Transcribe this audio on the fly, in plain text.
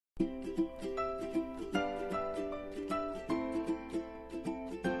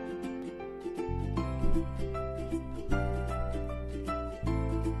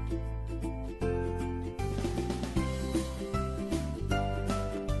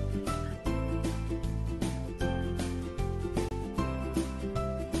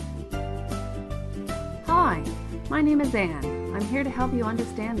Hi, my name is Anne. I'm here to help you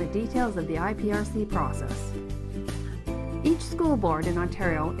understand the details of the IPRC process. Each school board in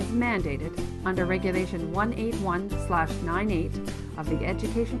Ontario is mandated under Regulation 181/98 of the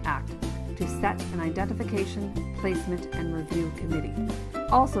Education Act to set an Identification, Placement and Review Committee,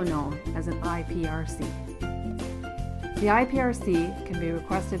 also known as an IPRC. The IPRC can be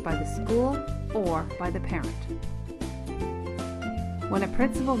requested by the school or by the parent. When a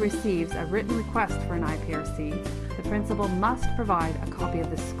principal receives a written request for an IPRC, the principal must provide a copy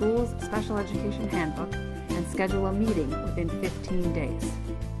of the school's special education handbook and schedule a meeting within 15 days.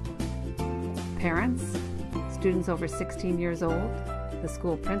 Parents, students over 16 years old, the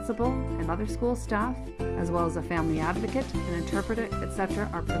school principal and other school staff, as well as a family advocate, an interpreter, etc.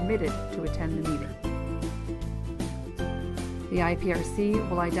 are permitted to attend the meeting. The IPRC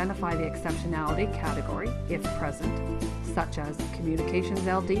will identify the exceptionality category, if present, such as communications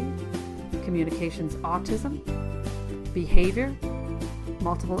LD, communications autism, behavior,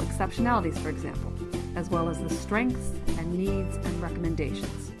 multiple exceptionalities for example, as well as the strengths and needs and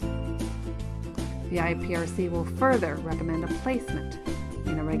recommendations. The IPRC will further recommend a placement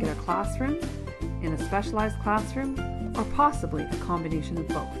in a regular classroom, in a specialized classroom, or possibly a combination of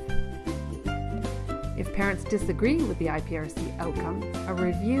both. If parents disagree with the IPRC outcome, a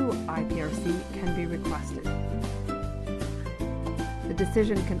review IPRC can be requested. The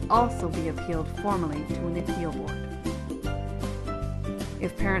decision can also be appealed formally to an appeal board.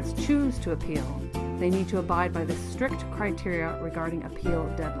 If parents choose to appeal, they need to abide by the strict criteria regarding appeal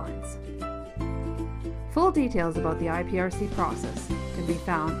deadlines. Full details about the IPRC process can be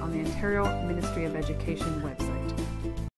found on the Ontario Ministry of Education website.